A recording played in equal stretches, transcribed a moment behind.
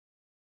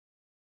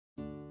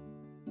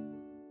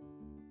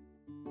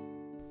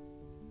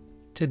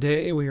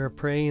Today we are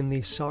praying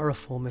the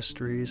sorrowful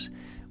mysteries,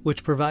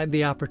 which provide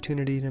the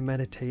opportunity to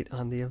meditate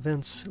on the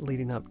events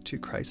leading up to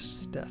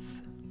Christ's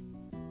death.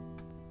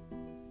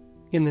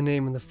 In the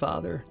name of the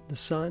Father, the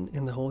Son,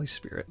 and the Holy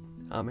Spirit.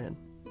 Amen.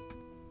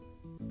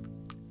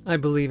 I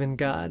believe in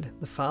God,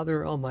 the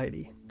Father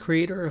Almighty,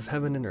 creator of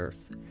heaven and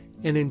earth,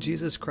 and in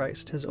Jesus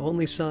Christ, his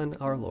only Son,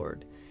 our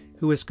Lord,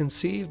 who was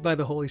conceived by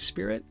the Holy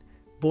Spirit,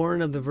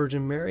 born of the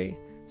Virgin Mary,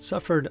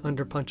 suffered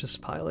under Pontius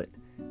Pilate,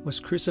 was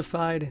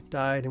crucified,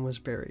 died, and was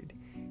buried.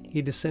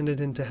 He descended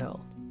into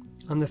hell.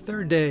 On the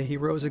third day he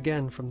rose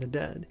again from the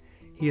dead.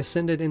 He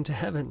ascended into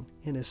heaven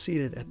and is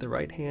seated at the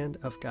right hand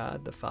of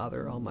God the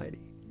Father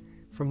Almighty.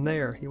 From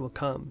there he will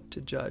come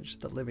to judge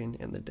the living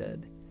and the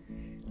dead.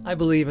 I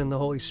believe in the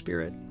Holy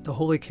Spirit, the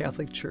Holy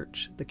Catholic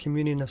Church, the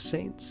communion of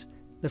saints,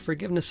 the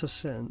forgiveness of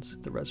sins,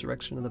 the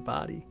resurrection of the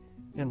body,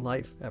 and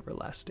life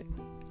everlasting.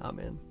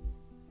 Amen.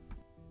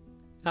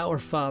 Our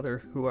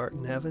Father, who art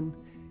in heaven,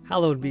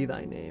 hallowed be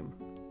thy name.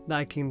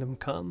 Thy kingdom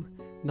come,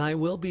 thy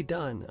will be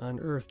done on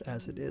earth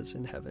as it is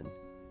in heaven.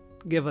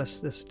 Give us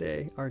this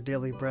day our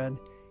daily bread,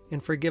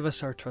 and forgive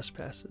us our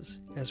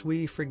trespasses, as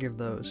we forgive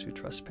those who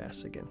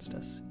trespass against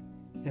us.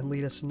 And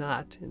lead us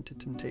not into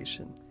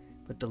temptation,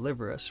 but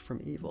deliver us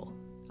from evil.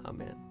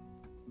 Amen.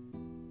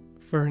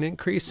 For an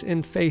increase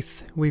in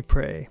faith, we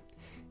pray.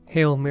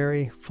 Hail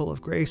Mary, full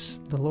of grace,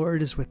 the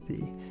Lord is with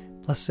thee.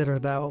 Blessed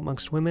art thou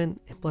amongst women,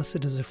 and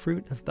blessed is the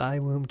fruit of thy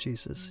womb,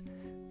 Jesus.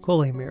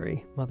 Holy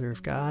Mary, Mother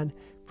of God,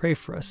 pray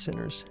for us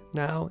sinners,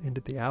 now and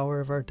at the hour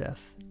of our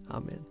death.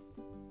 Amen.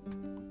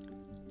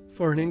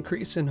 For an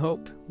increase in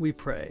hope, we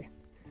pray.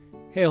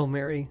 Hail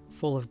Mary,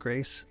 full of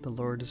grace, the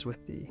Lord is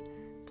with thee.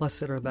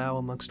 Blessed art thou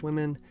amongst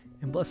women,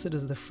 and blessed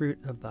is the fruit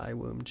of thy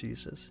womb,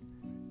 Jesus.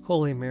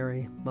 Holy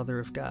Mary, Mother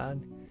of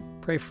God,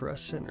 pray for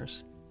us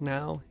sinners,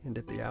 now and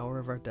at the hour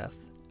of our death.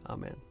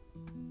 Amen.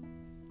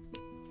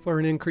 For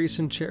an increase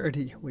in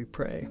charity, we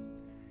pray.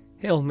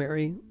 Hail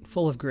Mary,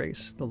 full of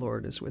grace, the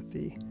Lord is with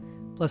thee.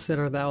 Blessed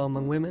art thou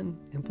among women,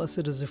 and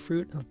blessed is the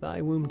fruit of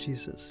thy womb,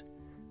 Jesus.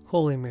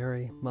 Holy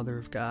Mary, Mother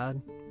of God,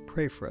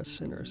 pray for us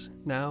sinners,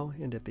 now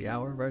and at the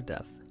hour of our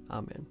death.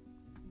 Amen.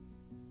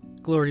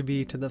 Glory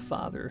be to the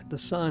Father, the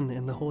Son,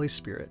 and the Holy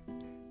Spirit,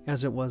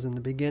 as it was in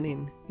the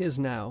beginning, is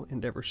now,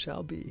 and ever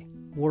shall be,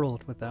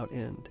 world without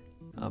end.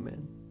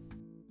 Amen.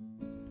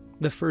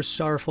 The first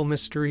sorrowful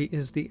mystery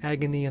is the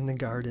agony in the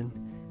garden.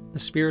 The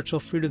spiritual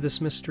fruit of this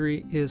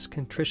mystery is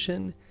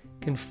contrition,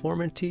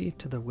 conformity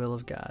to the will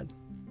of God.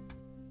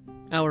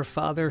 Our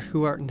Father,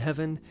 who art in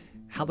heaven,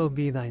 hallowed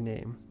be thy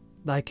name.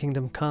 Thy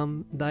kingdom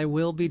come, thy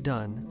will be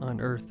done,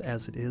 on earth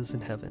as it is in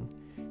heaven.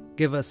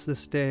 Give us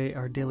this day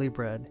our daily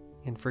bread,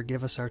 and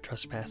forgive us our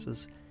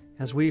trespasses,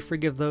 as we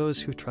forgive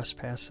those who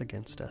trespass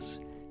against us.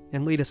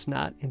 And lead us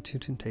not into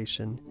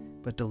temptation,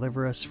 but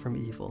deliver us from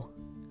evil.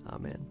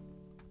 Amen.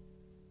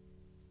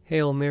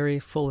 Hail Mary,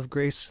 full of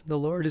grace, the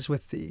Lord is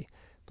with thee.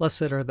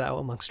 Blessed art thou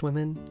amongst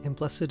women, and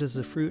blessed is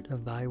the fruit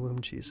of thy womb,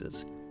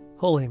 Jesus.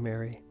 Holy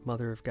Mary,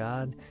 Mother of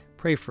God,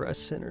 pray for us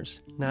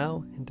sinners,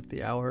 now and at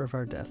the hour of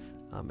our death.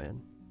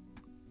 Amen.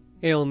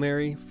 Hail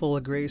Mary, full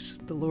of grace,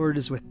 the Lord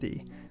is with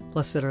thee.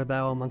 Blessed art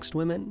thou amongst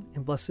women,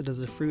 and blessed is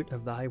the fruit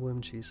of thy womb,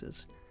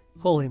 Jesus.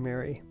 Holy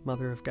Mary,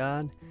 Mother of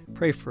God,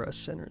 pray for us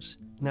sinners,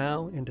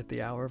 now and at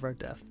the hour of our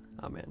death.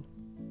 Amen.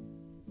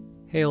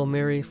 Hail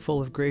Mary, full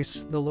of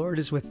grace, the Lord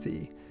is with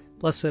thee.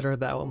 Blessed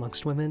art thou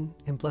amongst women,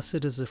 and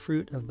blessed is the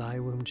fruit of thy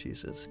womb,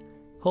 Jesus.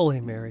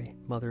 Holy Mary,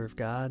 Mother of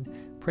God,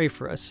 pray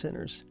for us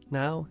sinners,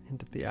 now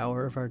and at the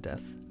hour of our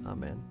death.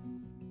 Amen.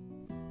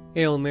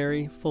 Hail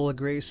Mary, full of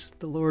grace,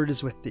 the Lord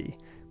is with thee.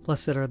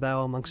 Blessed art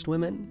thou amongst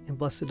women, and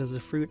blessed is the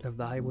fruit of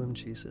thy womb,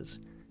 Jesus.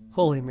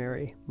 Holy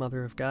Mary,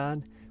 Mother of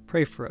God,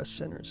 pray for us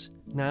sinners,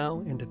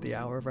 now and at the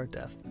hour of our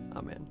death.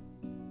 Amen.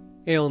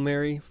 Hail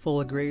Mary, full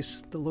of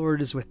grace, the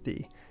Lord is with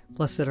thee.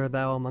 Blessed art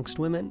thou amongst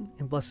women,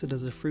 and blessed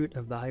is the fruit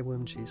of thy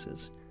womb,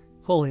 Jesus.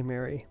 Holy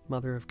Mary,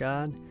 Mother of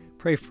God,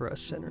 pray for us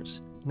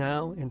sinners,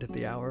 now and at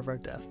the hour of our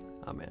death.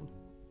 Amen.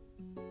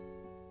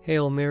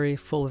 Hail Mary,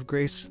 full of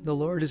grace, the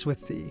Lord is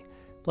with thee.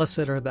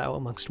 Blessed art thou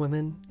amongst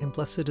women, and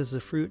blessed is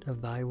the fruit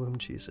of thy womb,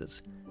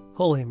 Jesus.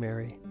 Holy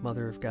Mary,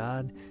 Mother of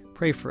God,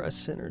 pray for us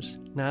sinners,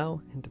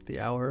 now and at the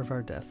hour of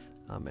our death.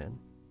 Amen.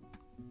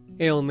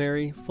 Hail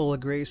Mary, full of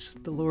grace,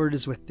 the Lord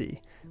is with thee.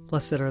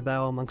 Blessed art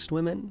thou amongst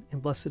women,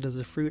 and blessed is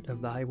the fruit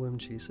of thy womb,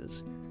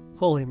 Jesus.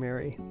 Holy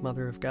Mary,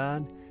 Mother of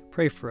God,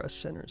 pray for us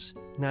sinners,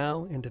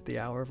 now and at the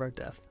hour of our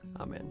death.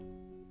 Amen.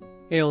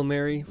 Hail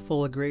Mary,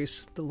 full of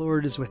grace, the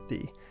Lord is with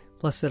thee.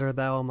 Blessed art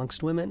thou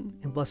amongst women,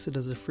 and blessed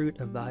is the fruit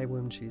of thy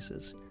womb,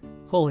 Jesus.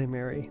 Holy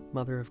Mary,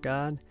 Mother of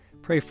God,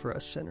 pray for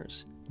us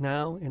sinners,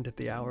 now and at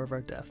the hour of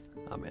our death.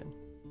 Amen.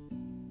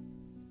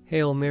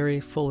 Hail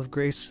Mary, full of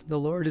grace, the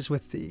Lord is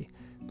with thee.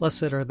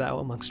 Blessed art thou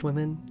amongst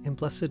women, and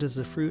blessed is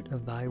the fruit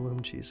of thy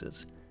womb,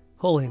 Jesus.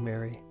 Holy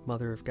Mary,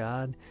 Mother of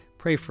God,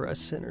 pray for us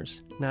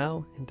sinners,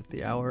 now and at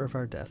the hour of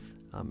our death.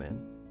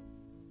 Amen.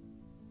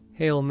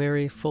 Hail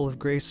Mary, full of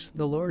grace,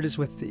 the Lord is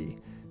with thee.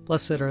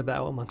 Blessed art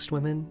thou amongst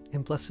women,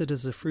 and blessed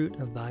is the fruit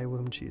of thy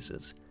womb,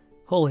 Jesus.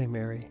 Holy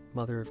Mary,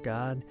 Mother of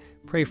God,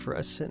 pray for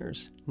us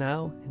sinners,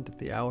 now and at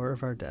the hour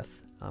of our death.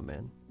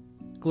 Amen.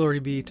 Glory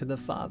be to the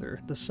Father,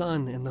 the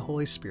Son, and the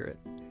Holy Spirit,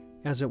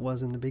 as it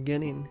was in the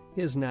beginning,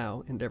 is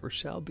now, and ever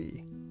shall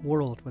be,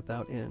 world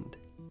without end.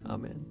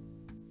 Amen.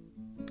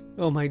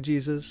 O my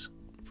Jesus,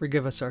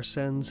 forgive us our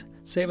sins,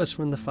 save us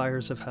from the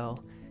fires of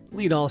hell,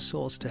 lead all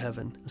souls to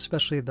heaven,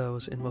 especially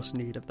those in most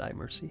need of thy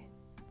mercy.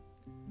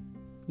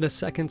 The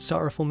second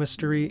sorrowful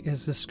mystery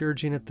is the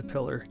scourging at the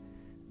pillar.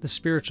 The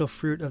spiritual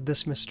fruit of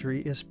this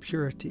mystery is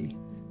purity,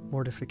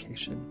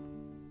 mortification.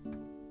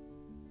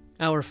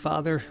 Our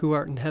Father, who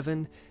art in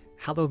heaven,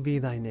 hallowed be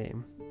thy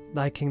name.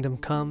 Thy kingdom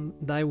come,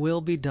 thy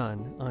will be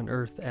done, on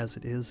earth as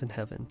it is in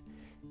heaven.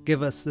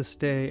 Give us this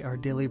day our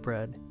daily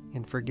bread,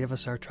 and forgive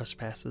us our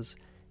trespasses,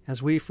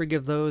 as we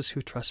forgive those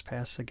who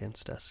trespass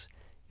against us.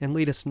 And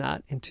lead us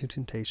not into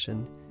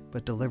temptation,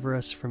 but deliver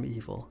us from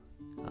evil.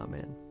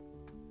 Amen.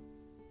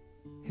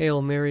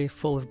 Hail Mary,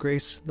 full of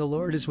grace, the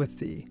Lord is with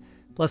thee.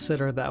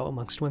 Blessed art thou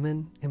amongst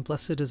women, and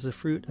blessed is the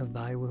fruit of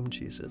thy womb,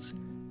 Jesus.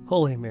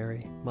 Holy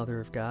Mary, Mother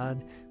of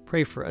God,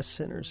 pray for us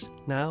sinners,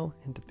 now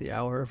and at the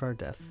hour of our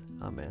death.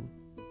 Amen.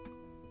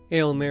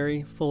 Hail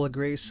Mary, full of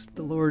grace,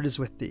 the Lord is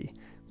with thee.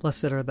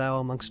 Blessed art thou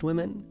amongst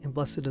women, and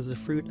blessed is the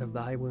fruit of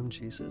thy womb,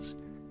 Jesus.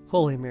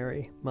 Holy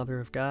Mary, Mother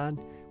of God,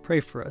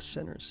 pray for us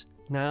sinners,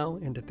 now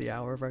and at the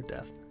hour of our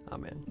death.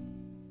 Amen.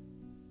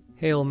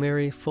 Hail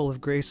Mary, full of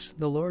grace,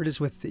 the Lord is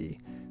with thee.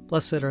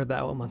 Blessed art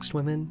thou amongst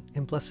women,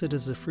 and blessed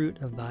is the fruit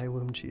of thy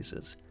womb,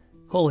 Jesus.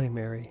 Holy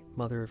Mary,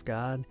 Mother of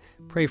God,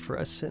 pray for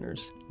us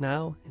sinners,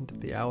 now and at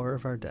the hour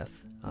of our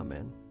death.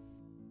 Amen.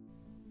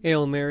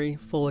 Hail Mary,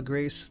 full of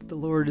grace, the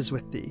Lord is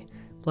with thee.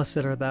 Blessed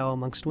art thou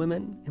amongst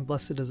women, and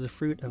blessed is the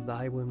fruit of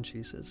thy womb,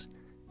 Jesus.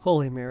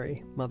 Holy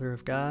Mary, Mother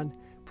of God,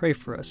 pray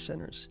for us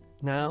sinners,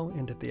 now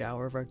and at the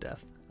hour of our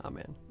death.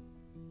 Amen.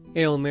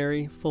 Hail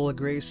Mary, full of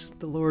grace,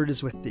 the Lord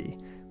is with thee.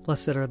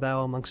 Blessed art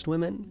thou amongst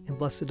women, and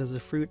blessed is the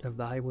fruit of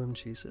thy womb,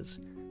 Jesus.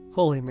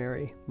 Holy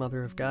Mary,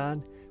 Mother of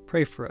God,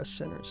 pray for us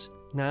sinners,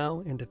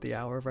 now and at the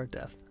hour of our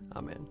death.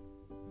 Amen.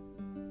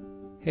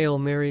 Hail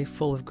Mary,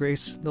 full of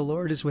grace, the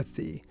Lord is with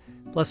thee.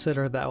 Blessed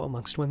art thou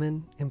amongst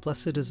women, and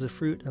blessed is the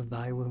fruit of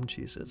thy womb,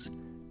 Jesus.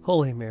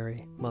 Holy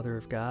Mary, Mother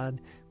of God,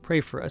 pray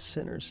for us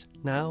sinners,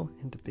 now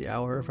and at the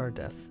hour of our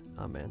death.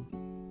 Amen.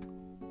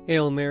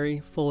 Hail Mary,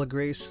 full of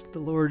grace, the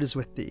Lord is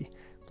with thee.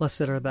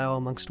 Blessed art thou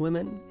amongst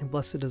women, and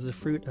blessed is the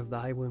fruit of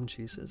thy womb,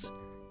 Jesus.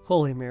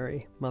 Holy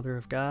Mary, Mother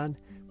of God,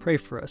 pray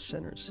for us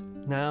sinners,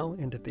 now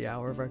and at the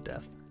hour of our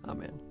death.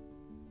 Amen.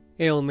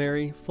 Hail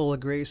Mary, full of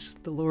grace,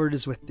 the Lord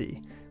is with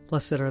thee.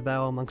 Blessed art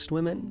thou amongst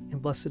women,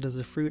 and blessed is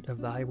the fruit of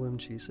thy womb,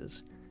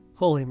 Jesus.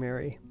 Holy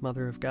Mary,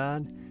 Mother of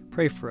God,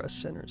 pray for us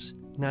sinners,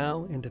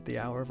 now and at the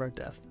hour of our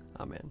death.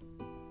 Amen.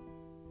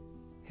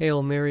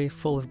 Hail Mary,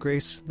 full of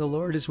grace, the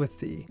Lord is with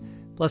thee.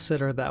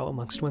 Blessed art thou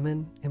amongst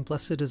women, and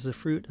blessed is the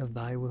fruit of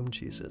thy womb,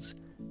 Jesus.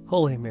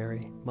 Holy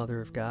Mary, Mother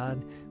of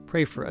God,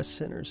 pray for us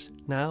sinners,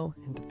 now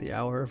and at the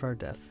hour of our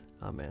death.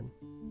 Amen.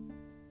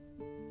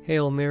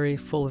 Hail Mary,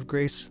 full of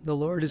grace, the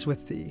Lord is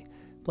with thee.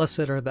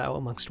 Blessed art thou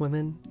amongst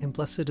women, and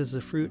blessed is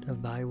the fruit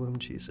of thy womb,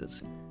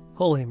 Jesus.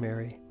 Holy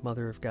Mary,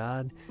 Mother of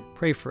God,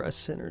 pray for us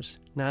sinners,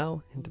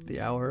 now and at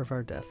the hour of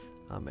our death.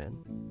 Amen.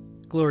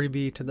 Glory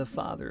be to the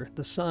Father,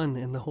 the Son,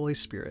 and the Holy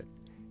Spirit,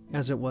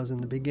 as it was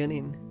in the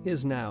beginning,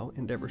 is now,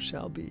 and ever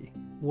shall be,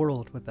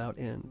 world without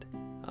end.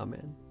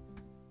 Amen.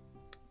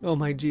 O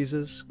my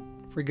Jesus,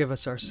 forgive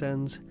us our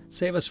sins,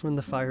 save us from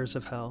the fires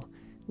of hell,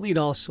 lead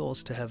all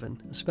souls to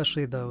heaven,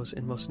 especially those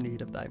in most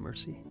need of thy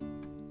mercy.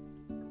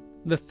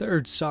 The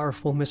third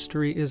sorrowful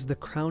mystery is the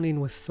crowning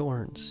with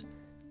thorns.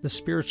 The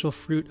spiritual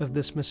fruit of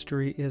this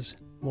mystery is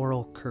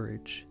moral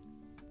courage.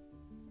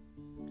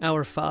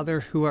 Our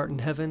Father, who art in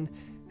heaven,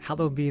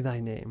 hallowed be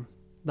thy name.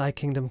 Thy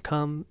kingdom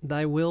come,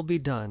 thy will be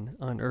done,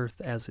 on earth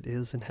as it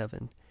is in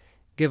heaven.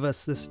 Give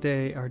us this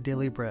day our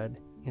daily bread,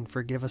 and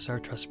forgive us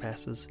our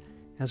trespasses,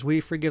 as we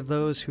forgive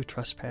those who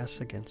trespass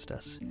against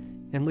us.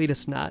 And lead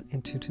us not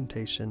into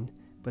temptation,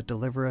 but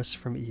deliver us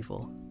from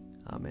evil.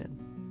 Amen.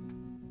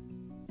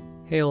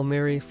 Hail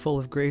Mary, full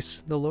of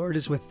grace, the Lord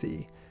is with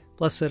thee.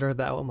 Blessed art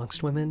thou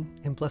amongst women,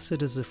 and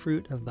blessed is the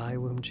fruit of thy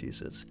womb,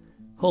 Jesus.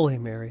 Holy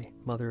Mary,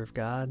 Mother of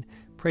God,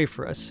 pray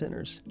for us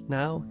sinners,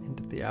 now and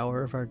at the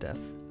hour of our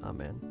death.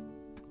 Amen.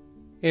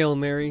 Hail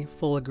Mary,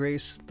 full of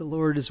grace, the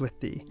Lord is with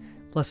thee.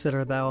 Blessed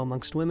art thou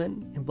amongst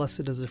women, and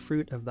blessed is the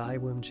fruit of thy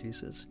womb,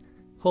 Jesus.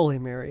 Holy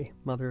Mary,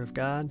 Mother of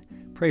God,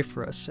 pray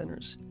for us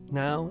sinners,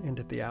 now and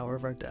at the hour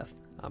of our death.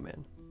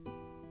 Amen.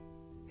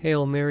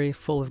 Hail Mary,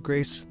 full of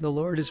grace, the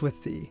Lord is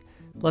with thee.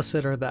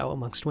 Blessed art thou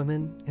amongst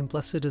women, and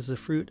blessed is the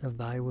fruit of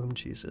thy womb,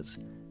 Jesus.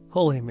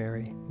 Holy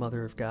Mary,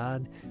 Mother of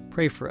God,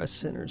 pray for us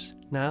sinners,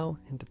 now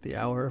and at the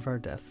hour of our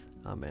death.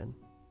 Amen.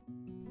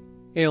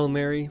 Hail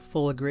Mary,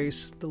 full of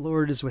grace, the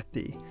Lord is with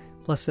thee.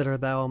 Blessed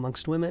art thou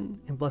amongst women,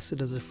 and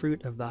blessed is the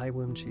fruit of thy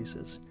womb,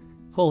 Jesus.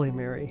 Holy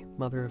Mary,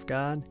 Mother of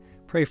God,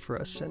 pray for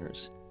us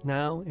sinners,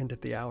 now and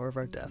at the hour of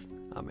our death.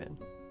 Amen.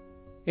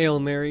 Hail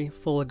Mary,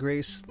 full of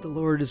grace, the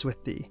Lord is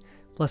with thee.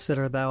 Blessed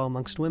art thou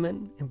amongst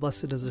women, and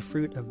blessed is the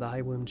fruit of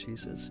thy womb,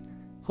 Jesus.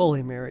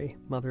 Holy Mary,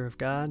 Mother of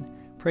God,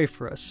 pray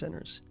for us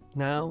sinners,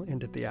 now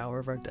and at the hour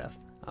of our death.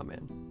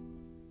 Amen.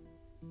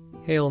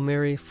 Hail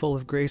Mary, full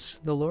of grace,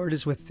 the Lord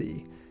is with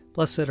thee.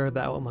 Blessed art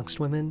thou amongst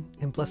women,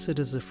 and blessed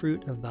is the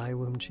fruit of thy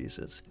womb,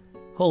 Jesus.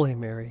 Holy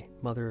Mary,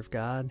 Mother of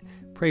God,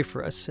 pray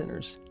for us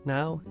sinners,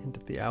 now and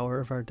at the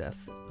hour of our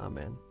death.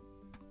 Amen.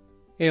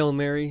 Hail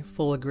Mary,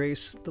 full of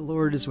grace, the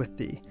Lord is with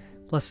thee.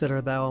 Blessed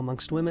art thou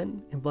amongst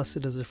women, and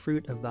blessed is the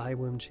fruit of thy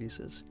womb,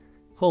 Jesus.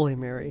 Holy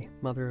Mary,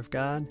 Mother of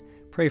God,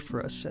 pray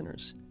for us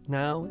sinners,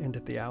 now and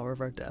at the hour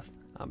of our death.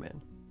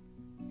 Amen.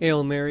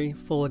 Hail Mary,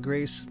 full of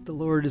grace, the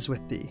Lord is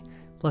with thee.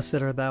 Blessed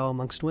art thou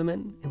amongst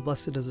women, and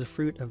blessed is the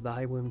fruit of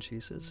thy womb,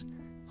 Jesus.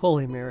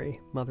 Holy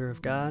Mary, Mother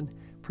of God,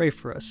 pray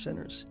for us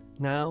sinners,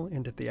 now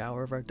and at the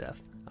hour of our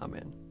death.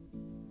 Amen.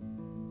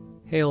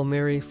 Hail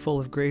Mary, full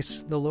of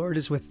grace, the Lord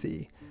is with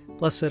thee.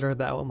 Blessed art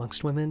thou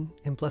amongst women,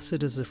 and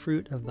blessed is the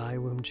fruit of thy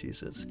womb,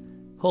 Jesus.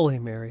 Holy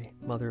Mary,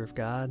 Mother of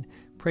God,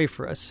 pray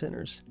for us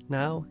sinners,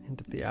 now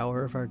and at the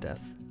hour of our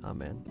death.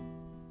 Amen.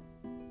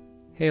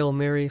 Hail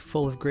Mary,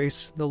 full of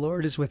grace, the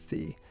Lord is with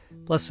thee.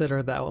 Blessed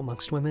art thou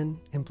amongst women,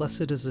 and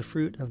blessed is the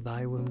fruit of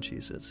thy womb,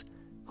 Jesus.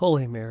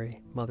 Holy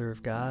Mary, Mother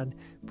of God,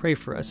 pray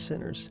for us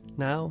sinners,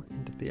 now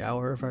and at the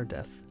hour of our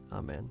death.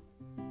 Amen.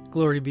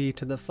 Glory be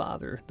to the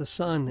Father, the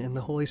Son, and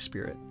the Holy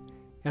Spirit,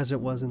 as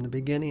it was in the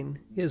beginning,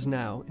 is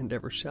now, and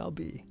ever shall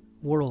be,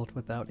 world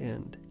without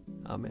end.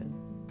 Amen.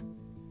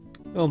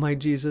 O my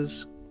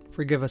Jesus,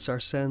 forgive us our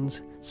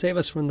sins, save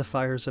us from the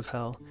fires of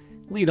hell,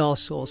 lead all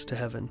souls to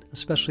heaven,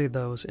 especially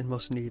those in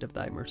most need of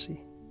thy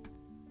mercy.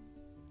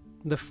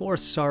 The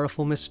fourth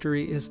sorrowful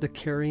mystery is the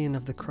carrying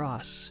of the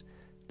cross.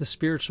 The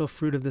spiritual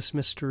fruit of this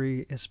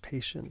mystery is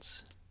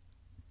patience.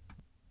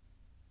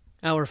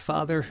 Our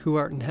Father, who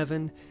art in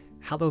heaven,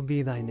 hallowed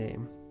be thy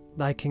name.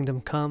 Thy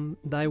kingdom come,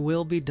 thy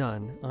will be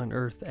done, on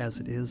earth as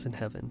it is in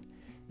heaven.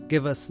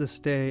 Give us this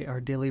day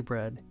our daily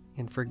bread,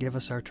 and forgive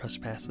us our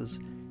trespasses,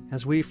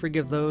 as we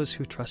forgive those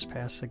who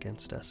trespass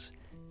against us.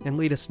 And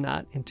lead us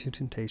not into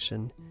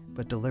temptation,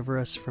 but deliver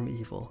us from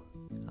evil.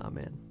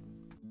 Amen.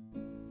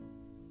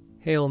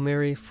 Hail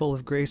Mary, full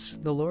of grace,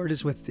 the Lord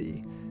is with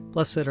thee.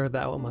 Blessed art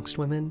thou amongst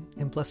women,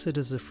 and blessed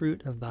is the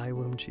fruit of thy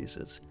womb,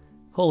 Jesus.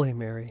 Holy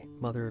Mary,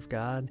 Mother of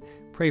God,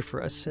 pray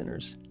for us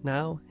sinners,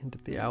 now and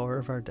at the hour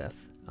of our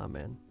death.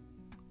 Amen.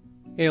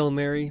 Hail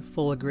Mary,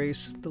 full of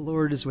grace, the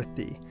Lord is with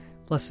thee.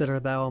 Blessed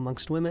art thou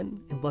amongst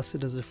women, and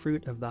blessed is the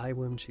fruit of thy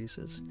womb,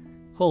 Jesus.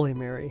 Holy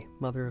Mary,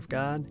 Mother of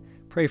God,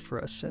 pray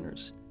for us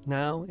sinners,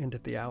 now and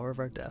at the hour of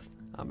our death.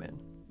 Amen.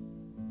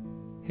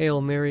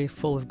 Hail Mary,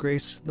 full of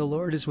grace, the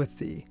Lord is with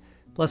thee.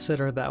 Blessed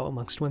art thou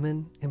amongst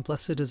women, and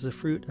blessed is the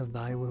fruit of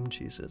thy womb,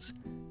 Jesus.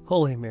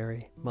 Holy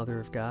Mary, Mother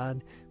of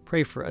God,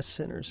 pray for us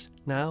sinners,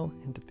 now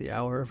and at the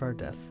hour of our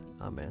death.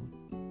 Amen.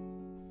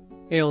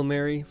 Hail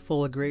Mary,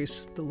 full of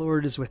grace, the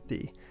Lord is with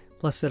thee.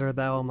 Blessed art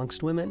thou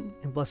amongst women,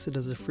 and blessed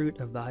is the fruit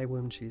of thy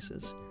womb,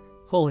 Jesus.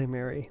 Holy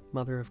Mary,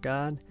 Mother of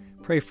God,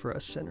 pray for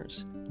us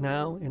sinners,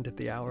 now and at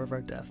the hour of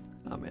our death.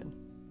 Amen.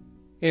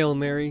 Hail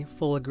Mary,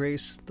 full of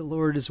grace, the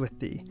Lord is with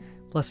thee.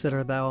 Blessed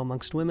art thou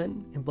amongst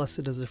women, and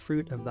blessed is the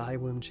fruit of thy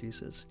womb,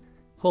 Jesus.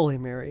 Holy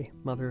Mary,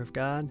 Mother of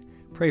God,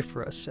 pray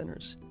for us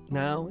sinners,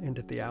 now and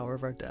at the hour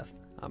of our death.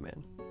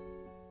 Amen.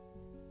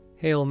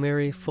 Hail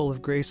Mary, full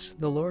of grace,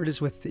 the Lord is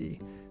with thee.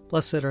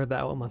 Blessed art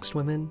thou amongst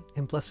women,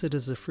 and blessed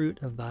is the fruit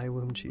of thy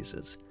womb,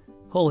 Jesus.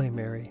 Holy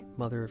Mary,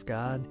 Mother of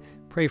God,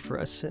 pray for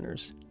us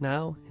sinners,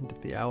 now and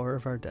at the hour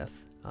of our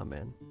death.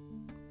 Amen.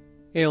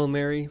 Hail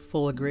Mary,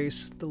 full of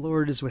grace, the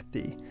Lord is with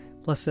thee.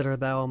 Blessed art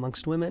thou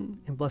amongst women,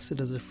 and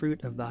blessed is the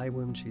fruit of thy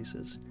womb,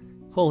 Jesus.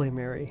 Holy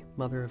Mary,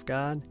 Mother of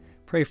God,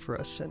 pray for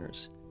us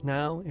sinners,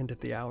 now and at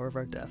the hour of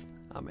our death.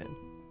 Amen.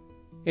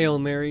 Hail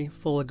Mary,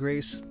 full of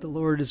grace, the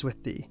Lord is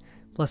with thee.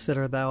 Blessed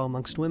art thou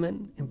amongst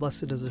women, and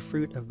blessed is the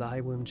fruit of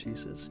thy womb,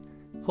 Jesus.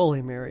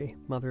 Holy Mary,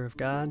 Mother of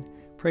God,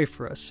 pray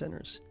for us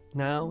sinners,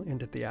 now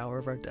and at the hour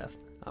of our death.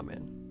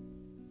 Amen.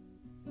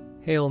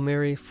 Hail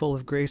Mary, full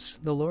of grace,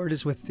 the Lord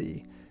is with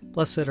thee.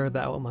 Blessed art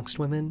thou amongst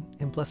women,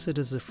 and blessed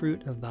is the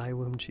fruit of thy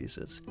womb,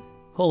 Jesus.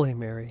 Holy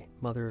Mary,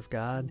 Mother of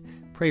God,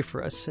 pray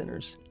for us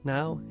sinners,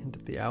 now and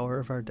at the hour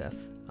of our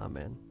death.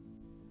 Amen.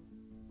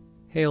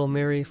 Hail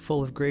Mary,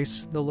 full of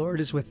grace, the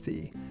Lord is with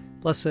thee.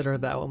 Blessed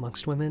art thou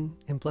amongst women,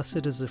 and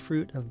blessed is the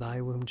fruit of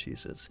thy womb,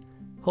 Jesus.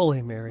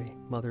 Holy Mary,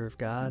 Mother of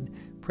God,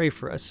 pray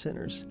for us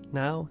sinners,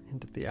 now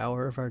and at the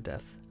hour of our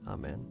death.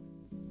 Amen.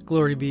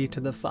 Glory be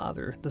to the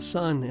Father, the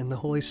Son, and the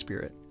Holy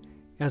Spirit,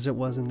 as it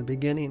was in the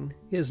beginning,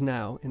 is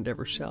now, and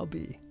ever shall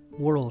be,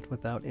 world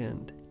without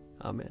end.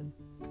 Amen.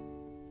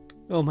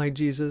 O my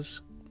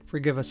Jesus,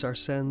 forgive us our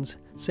sins,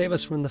 save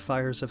us from the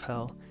fires of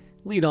hell,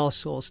 lead all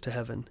souls to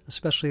heaven,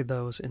 especially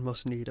those in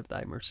most need of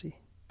thy mercy.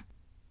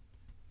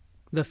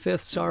 The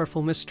fifth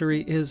sorrowful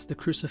mystery is the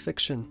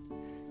crucifixion.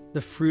 The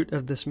fruit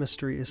of this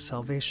mystery is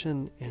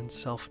salvation and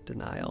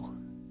self-denial.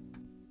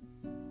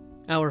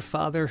 Our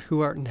Father,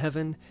 who art in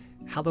heaven,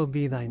 hallowed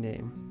be thy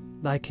name.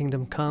 Thy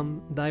kingdom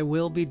come, thy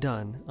will be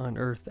done, on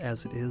earth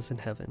as it is in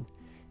heaven.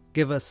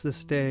 Give us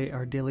this day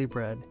our daily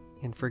bread,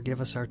 and forgive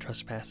us our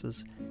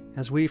trespasses,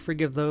 as we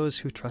forgive those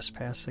who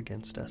trespass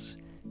against us.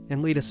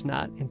 And lead us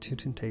not into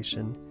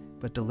temptation,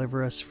 but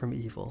deliver us from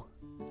evil.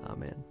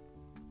 Amen.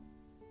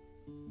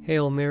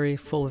 Hail Mary,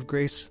 full of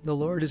grace, the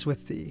Lord is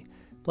with thee.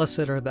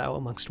 Blessed art thou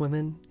amongst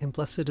women, and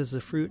blessed is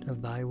the fruit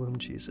of thy womb,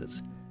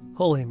 Jesus.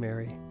 Holy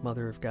Mary,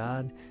 Mother of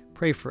God,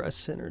 pray for us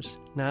sinners,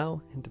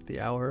 now and at the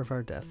hour of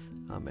our death.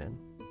 Amen.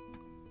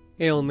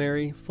 Hail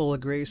Mary, full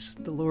of grace,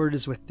 the Lord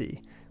is with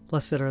thee.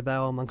 Blessed art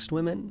thou amongst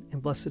women,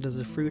 and blessed is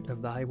the fruit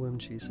of thy womb,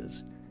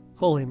 Jesus.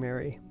 Holy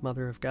Mary,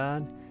 Mother of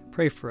God,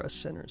 pray for us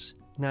sinners,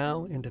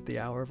 now and at the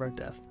hour of our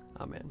death.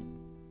 Amen.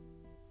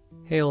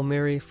 Hail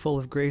Mary, full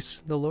of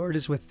grace, the Lord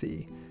is with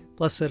thee.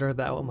 Blessed art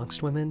thou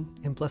amongst women,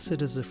 and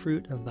blessed is the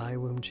fruit of thy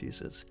womb,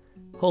 Jesus.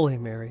 Holy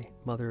Mary,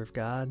 Mother of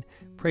God,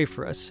 pray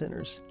for us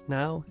sinners,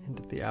 now and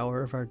at the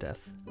hour of our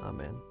death.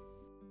 Amen.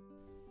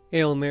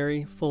 Hail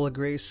Mary, full of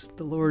grace,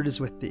 the Lord is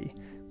with thee.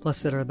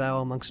 Blessed art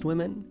thou amongst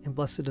women, and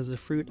blessed is the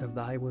fruit of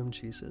thy womb,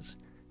 Jesus.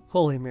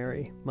 Holy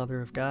Mary,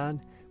 Mother of God,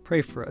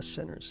 pray for us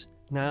sinners,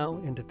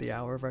 now and at the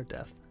hour of our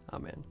death.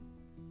 Amen.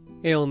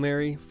 Hail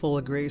Mary, full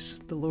of grace,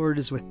 the Lord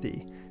is with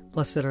thee.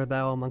 Blessed art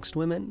thou amongst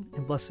women,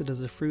 and blessed is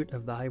the fruit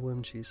of thy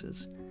womb,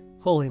 Jesus.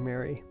 Holy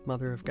Mary,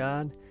 Mother of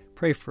God,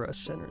 pray for us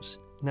sinners,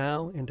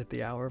 now and at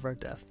the hour of our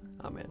death.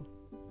 Amen.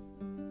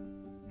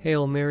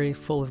 Hail Mary,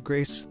 full of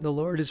grace, the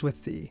Lord is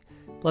with thee.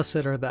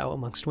 Blessed art thou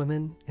amongst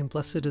women, and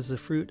blessed is the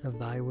fruit of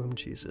thy womb,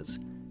 Jesus.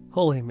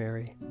 Holy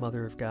Mary,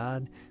 Mother of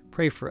God,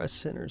 pray for us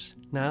sinners,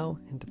 now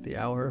and at the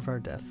hour of our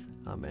death.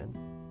 Amen.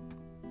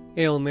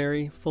 Hail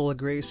Mary, full of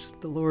grace,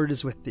 the Lord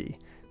is with thee.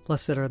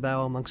 Blessed art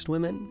thou amongst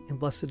women, and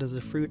blessed is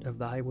the fruit of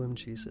thy womb,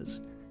 Jesus.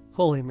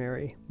 Holy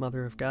Mary,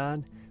 Mother of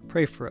God,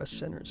 pray for us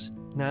sinners,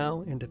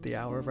 now and at the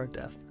hour of our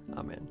death.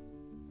 Amen.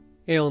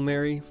 Hail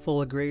Mary,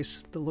 full of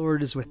grace, the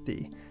Lord is with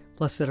thee.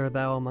 Blessed art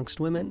thou amongst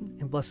women,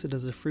 and blessed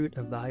is the fruit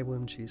of thy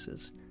womb,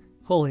 Jesus.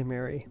 Holy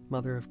Mary,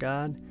 Mother of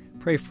God,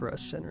 pray for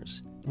us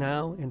sinners,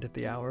 now and at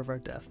the hour of our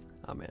death.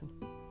 Amen.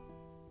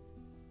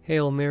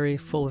 Hail Mary,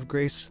 full of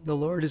grace, the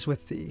Lord is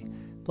with thee.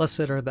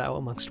 Blessed art thou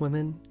amongst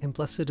women, and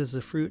blessed is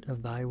the fruit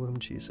of thy womb,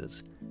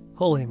 Jesus.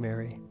 Holy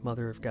Mary,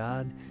 Mother of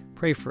God,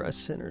 pray for us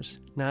sinners,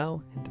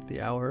 now and at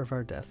the hour of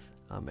our death.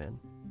 Amen.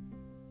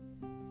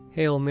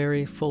 Hail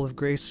Mary, full of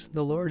grace,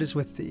 the Lord is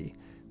with thee.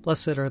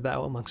 Blessed art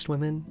thou amongst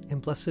women,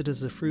 and blessed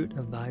is the fruit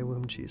of thy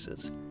womb,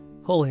 Jesus.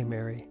 Holy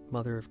Mary,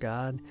 Mother of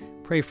God,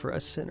 pray for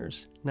us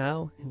sinners,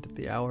 now and at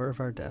the hour of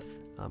our death.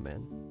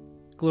 Amen.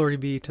 Glory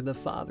be to the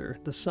Father,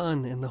 the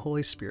Son, and the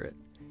Holy Spirit,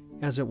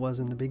 as it was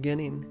in the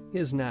beginning,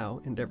 is now,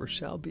 and ever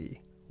shall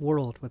be,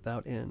 world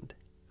without end.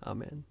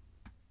 Amen.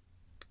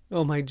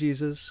 O my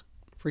Jesus,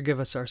 forgive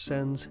us our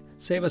sins,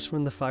 save us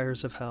from the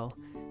fires of hell,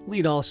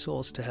 lead all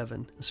souls to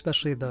heaven,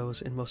 especially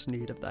those in most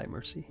need of thy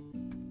mercy.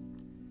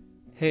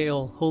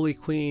 Hail, Holy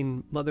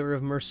Queen, Mother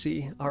of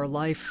Mercy, our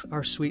life,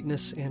 our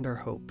sweetness, and our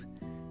hope.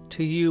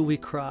 To you we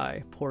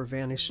cry, poor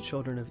vanished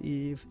children of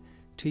Eve.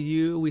 To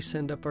you we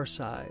send up our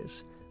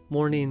sighs,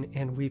 mourning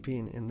and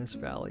weeping in this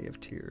valley of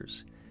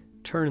tears.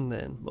 Turn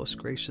then, most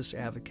gracious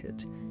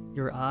Advocate,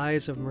 your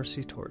eyes of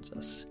mercy towards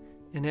us,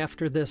 and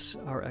after this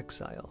our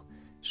exile,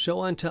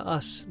 show unto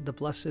us the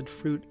blessed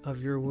fruit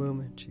of your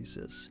womb,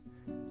 Jesus.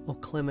 O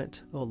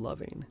clement, O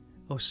loving,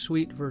 O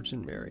sweet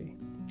Virgin Mary,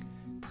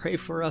 pray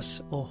for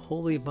us, O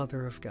Holy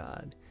Mother of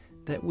God,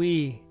 that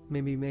we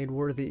may be made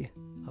worthy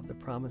of the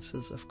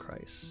promises of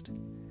Christ.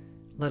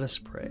 Let us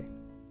pray.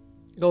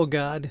 O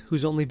God,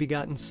 whose only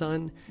begotten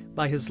Son,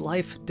 by his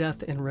life,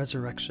 death, and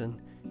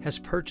resurrection, has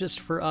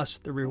purchased for us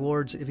the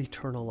rewards of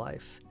eternal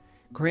life,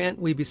 grant,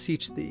 we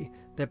beseech thee,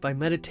 that by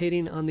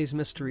meditating on these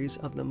mysteries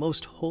of the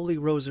most holy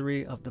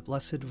Rosary of the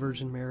Blessed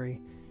Virgin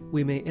Mary,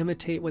 we may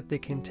imitate what they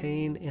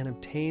contain and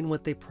obtain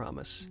what they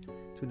promise,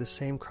 through the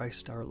same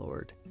Christ our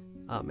Lord.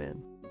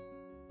 Amen.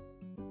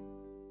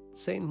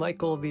 Saint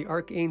Michael the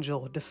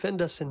Archangel,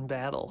 defend us in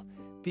battle.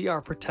 Be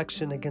our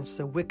protection against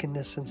the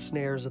wickedness and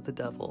snares of the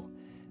devil.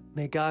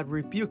 May God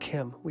rebuke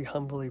him, we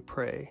humbly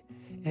pray.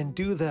 And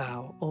do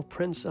thou, O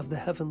Prince of the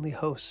heavenly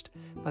host,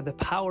 by the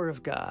power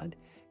of God,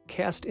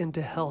 cast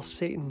into hell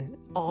Satan and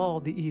all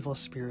the evil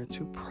spirits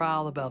who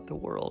prowl about the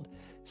world,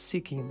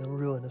 seeking the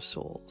ruin of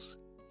souls.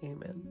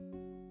 Amen.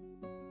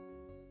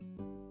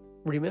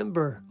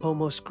 Remember, O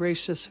most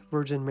gracious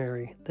Virgin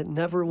Mary, that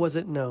never was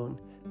it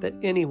known that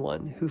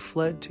anyone who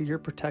fled to your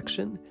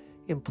protection,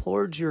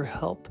 implored your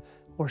help,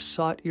 or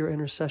sought your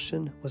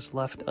intercession was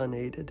left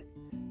unaided.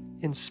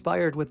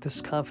 Inspired with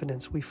this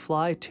confidence, we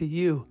fly to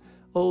you,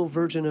 O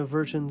Virgin of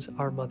Virgins,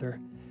 our Mother.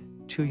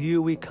 To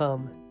you we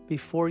come,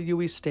 before you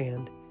we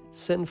stand,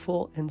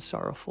 sinful and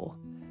sorrowful.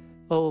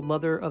 O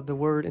Mother of the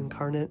Word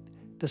incarnate,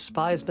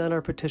 despise not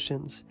our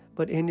petitions,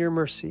 but in your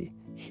mercy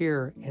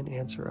hear and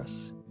answer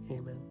us.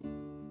 Amen.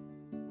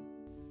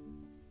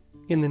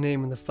 In the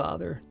name of the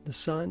Father, the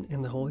Son,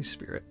 and the Holy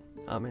Spirit.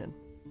 Amen.